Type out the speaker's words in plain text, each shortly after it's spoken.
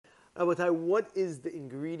Rabotai, what is the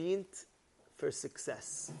ingredient for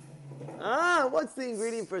success? What's the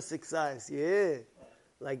ingredient for success? Yeah,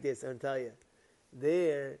 like this, I'll tell you.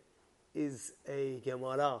 There is a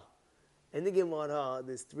Gemara. In the Gemara,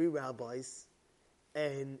 there's 3 rabbis,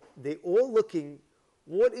 and they all looking,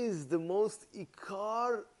 what is the most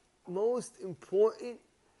important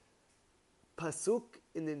pasuk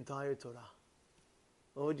in the entire Torah?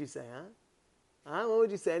 What would you say, What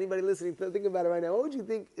would you say? Anybody listening, think about it right now. What would you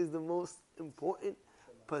think is the most important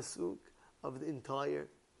pasuk of the entire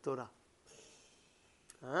Torah?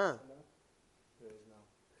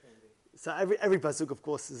 So every pasuk, of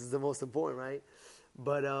course, is the most important, right?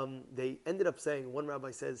 But they ended up saying, one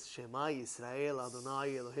rabbi says, Shema Yisrael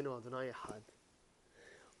Adonai Eloheinu Adonai Echad.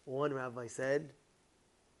 One rabbi said,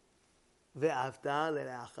 Ve'afta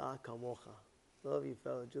le'reacha kamocha. Love your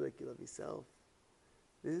fellow Jew like you love yourself.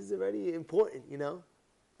 This is already important,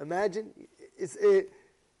 Imagine,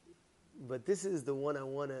 but this is the one I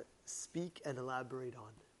want to speak and elaborate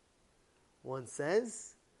on. One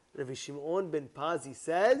says, Rabbi Shimon ben Pazi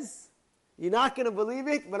says, you're not going to believe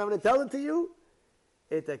it, but I'm going to tell it to you.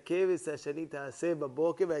 את הכבש השני תעשה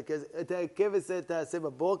בבוקר, את הכבש תעשה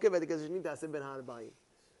בבוקר, ואת הכבש השני תעשה בין הארבעים.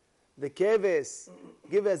 The keves,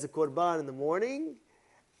 give as a korban in the morning,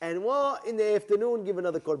 and in the afternoon, give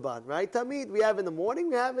another korban, right? Tamid, we have in the morning,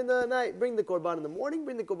 we have in the night. Bring the korban in the morning,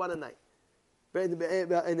 bring the korban at night. In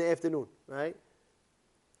the afternoon, right?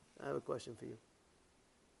 I have a question for you.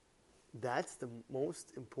 That's the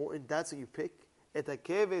most important, that's what you pick. את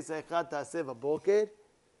הכבש האחד תעשה בבוקר,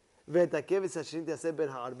 ואת הכבש השני תעשה בין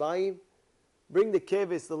הארבעים. Bring the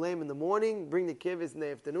keves, the lamb in the morning, bring the keves in the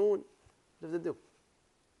afternoon. What does it do?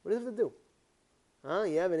 What does it do?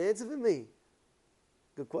 You have an answer for me?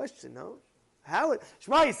 Good question, no? How?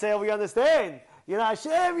 Shema Yisrael, we understand.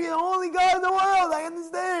 Hashem, you're the only God in the world. I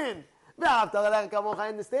understand. I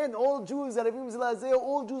understand. All Jews,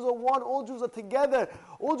 all Jews are one. All Jews are together.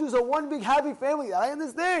 All Jews are one big happy family. I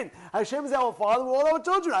understand. Hashem is our Father. We're all our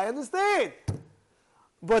children. I understand.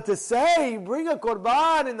 But to say, bring a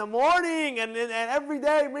korban in the morning and every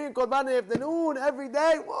day, bring a korban in the afternoon, every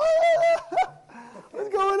day, what's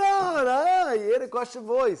going on? You hear the question,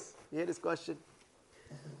 boys? You hear this question?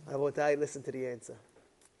 Rabotai, listen to the answer.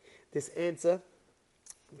 This answer,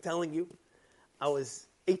 I'm telling you, I was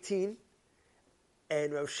 18,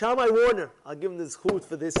 and Rav Shammai Warner, I'll give him the zchut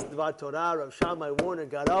for this Dvar Torah, Rav Shammai Warner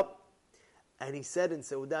got up, and he said in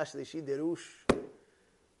Seudah Shlishi Derush,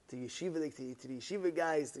 to the yeshiva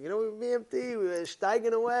guys, we were BMT, we were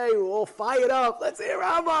steiging away, we were all fired up, let's hear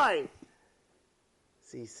Rabbi.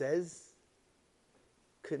 So he says,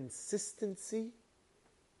 consistency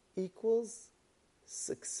equals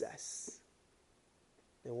success.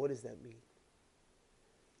 Now what does that mean?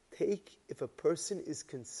 If a person is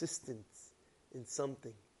consistent in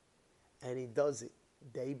something, and he does it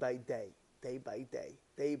day by day, day by day,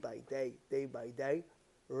 day by day, day by day,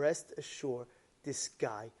 rest assured, this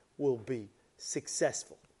guy will be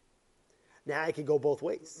successful. Now, it could go both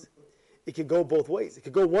ways. It could go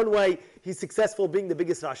one way, he's successful being the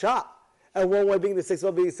biggest Rasha, and one way being the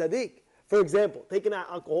successful biggest Sadiq. For example, take an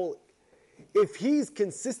alcoholic. If he's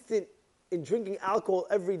consistent in drinking alcohol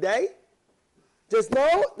every day, just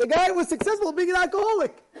know the guy was successful being an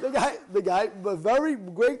alcoholic. The guy, a very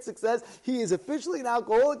great success. He is officially an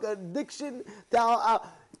alcoholic, addiction to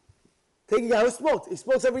taking a guy who smokes. He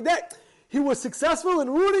smokes every day. He was successful in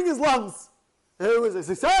ruining his lungs. It was a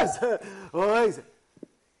success.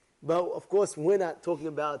 But of course, we're not talking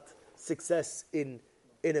about success in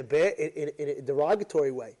a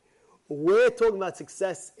derogatory way. We're talking about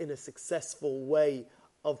success in a successful way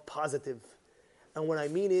of positive. And what I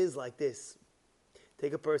mean is like this.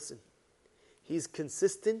 Take a person. He's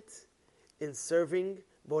consistent in serving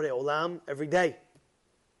Borei Olam every day.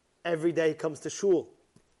 Every day he comes to shul.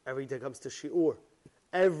 Every day he comes to shiur.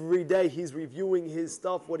 Every day he's reviewing his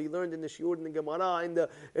stuff, what he learned in the shiur, in the Gemara,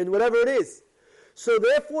 in whatever it is. So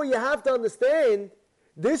therefore you have to understand,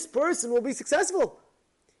 this person will be successful.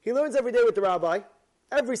 He learns every day with the rabbi.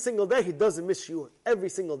 Every single day he doesn't miss shiur. Every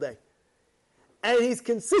single day. And he's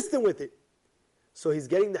consistent with it. So he's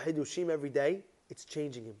getting the hidushim every day. It's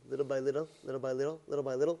changing him. Little by little, little by little, little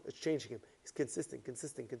by little. It's changing him. He's consistent.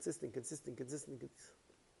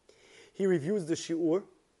 He reviews the shiur.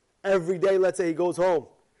 Every day, let's say he goes home.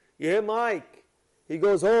 You hear Mike? He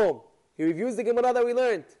goes home. He reviews the Gemara that we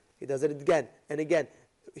learned. He does it again and again.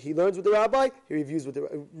 He learns with the rabbi. He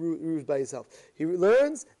reviews by himself. He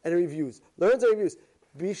learns and reviews. Learns and reviews.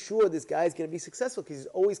 Be sure this guy is going to be successful because he's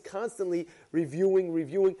always constantly reviewing,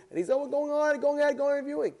 and he's always going ahead,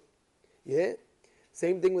 reviewing. Yeah?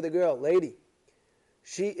 Same thing with a girl, lady.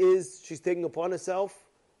 She's taking upon herself,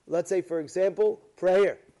 let's say, for example,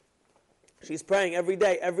 prayer. She's praying every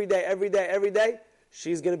day, every day, every day, every day.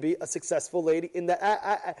 She's going to be a successful lady in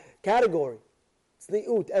that category. It's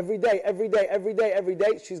ni'ut, every day, every day, every day, every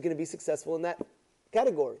day. She's going to be successful in that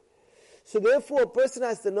category. So therefore, a person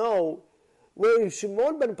has to know where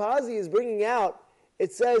Shimon ben Pazi is bringing out,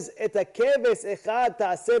 it says, Et hakeves echad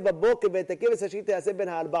ta'aseh baboker ve'et hakeves hashit ta'aseh ben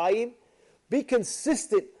ha'arba'im. Be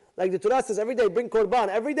consistent. Like the Torah says, every day bring korban.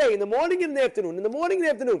 Every day, in the morning and in the afternoon. In the morning and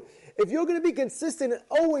the afternoon. If you're going to be consistent and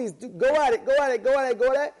always go at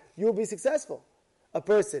it, you will be successful. A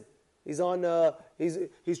person, he's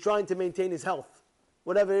trying to maintain his health.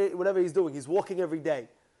 Whatever he's doing, he's walking every day.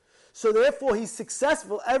 So therefore, he's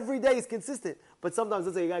successful. Every day he's consistent. But sometimes,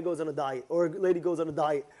 let's say a guy goes on a diet, or a lady goes on a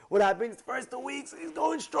diet. What happens? The first 2 weeks, he's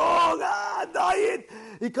going strong. Diet.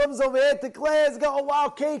 He comes over here to class, got wow,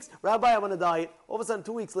 cakes. Rabbi, I'm on a diet. All of a sudden,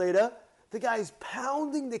 2 weeks later, the guy's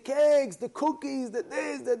pounding the cakes, the cookies, the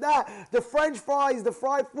this, the that, the French fries, the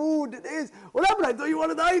fried food, the this. What happened? I thought you were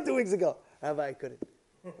on a diet 2 weeks ago. Rabbi, I couldn't.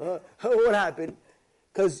 What happened?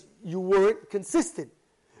 Because you weren't consistent.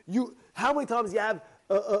 How many times you have,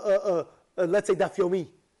 let's say, Daf Yomi?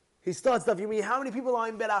 He starts Daf Yomi. How many people are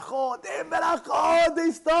in Berachot? They're in Berachot.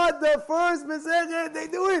 They start the first Masechet. They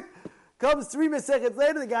do it. Comes 3 Masechets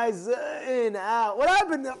later, the guy's in, out. What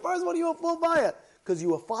happened? The first one, you were full fire. Because you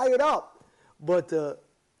were fired up. But the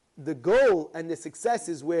goal and the success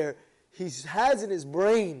is where he has in his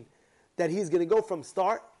brain that he's going to go from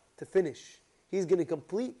start to finish. He's going to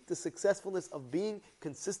complete the successfulness of being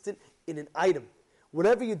consistent in an item.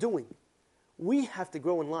 Whatever you're doing, we have to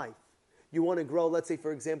grow in life. You want to grow, let's say,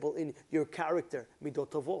 for example, in your character, midot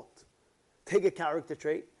tovot. Take a character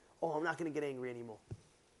trait. Oh, I'm not going to get angry anymore.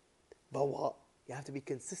 But what? You have to be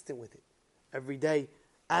consistent with it. Every day,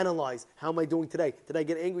 analyze. How am I doing today? Did I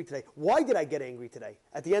get angry today? Why did I get angry today?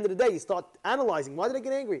 At the end of the day, you start analyzing. Why did I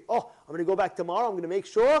get angry? Oh, I'm going to go back tomorrow. I'm going to make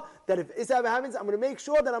sure that if this ever happens, I'm going to make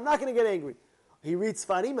sure that I'm not going to get angry. He reads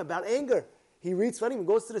Sfarim about anger. He reads Sfarim, he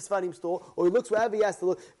goes to the Sfarim store, or he looks wherever he has to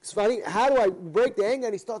look. Sfarim, how do I break the anger?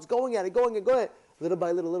 And he starts going at it. Little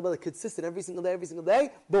by little, consistent, every single day,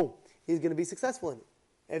 boom. He's going to be successful in it.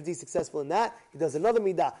 If he's successful in that, he does another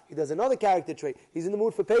midah, he does another character trait. He's in the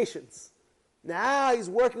mood for patience. Now he's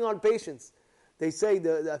working on patience. They say,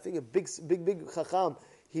 I think a big chacham,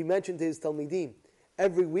 he mentioned to his talmidim,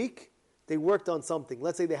 every week they worked on something.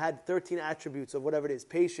 Let's say they had 13 attributes of whatever it is,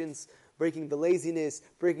 patience, breaking the laziness,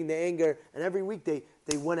 breaking the anger, and every week they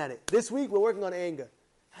went at it. This week we're working on anger.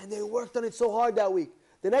 And they worked on it so hard that week.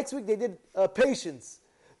 The next week they did patience.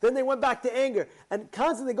 Then they went back to anger. And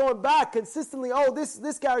constantly going back, consistently,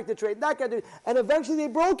 this character trait, that character trait. And eventually they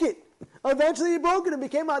broke it. And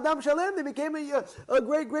became Adam Shalem. They became a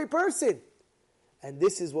great, great person. And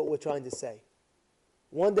this is what we're trying to say.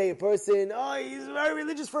 One day a person, he's very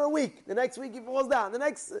religious for a week. The next week he falls down.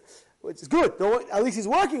 Which is good. At least he's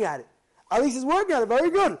working at it. Very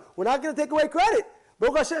good. We're not going to take away credit.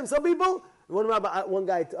 Baruch Hashem. Some people, one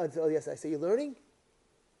guy, I say, you're learning?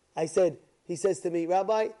 He says to me,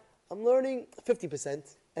 Rabbi, I'm learning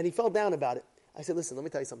 50%. And he fell down about it. I said, listen, let me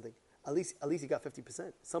tell you something. At least you got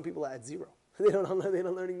 50%. Some people are at 0. They're not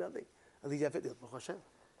learning nothing. At least you have 50%. Baruch Hashem.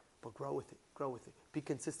 But grow with it. Be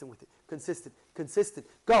consistent with it. Consistent.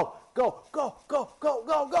 Go.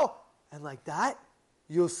 And like that,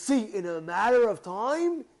 you'll see in a matter of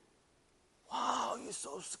time, wow, you're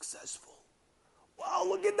so successful. Wow,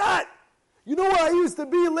 look at that. You know where I used to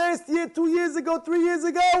be last year, 2 years ago, 3 years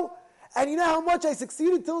ago? And you know how much I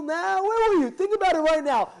succeeded till now? Where were you? Think about it right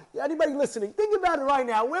now. Anybody listening, think about it right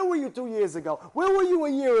now. Where were you 2 years ago? Where were you a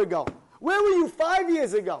year ago? Where were you 5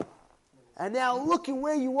 years ago? And now look at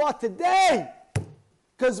where you are today.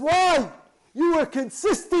 Because why? You were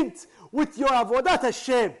consistent with your avodat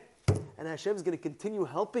Hashem. And Hashem is going to continue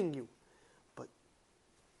helping you. But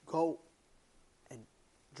go and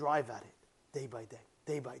drive at it day by day.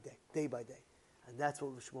 And that's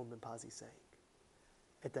what Shimon ben Pazi is saying.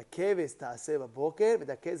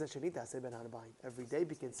 Every day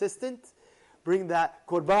be consistent. Bring that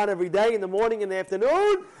korban every day, in the morning, in the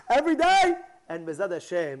afternoon, every day. And Bezat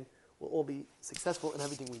Hashem, we'll all be successful in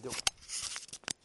everything we do.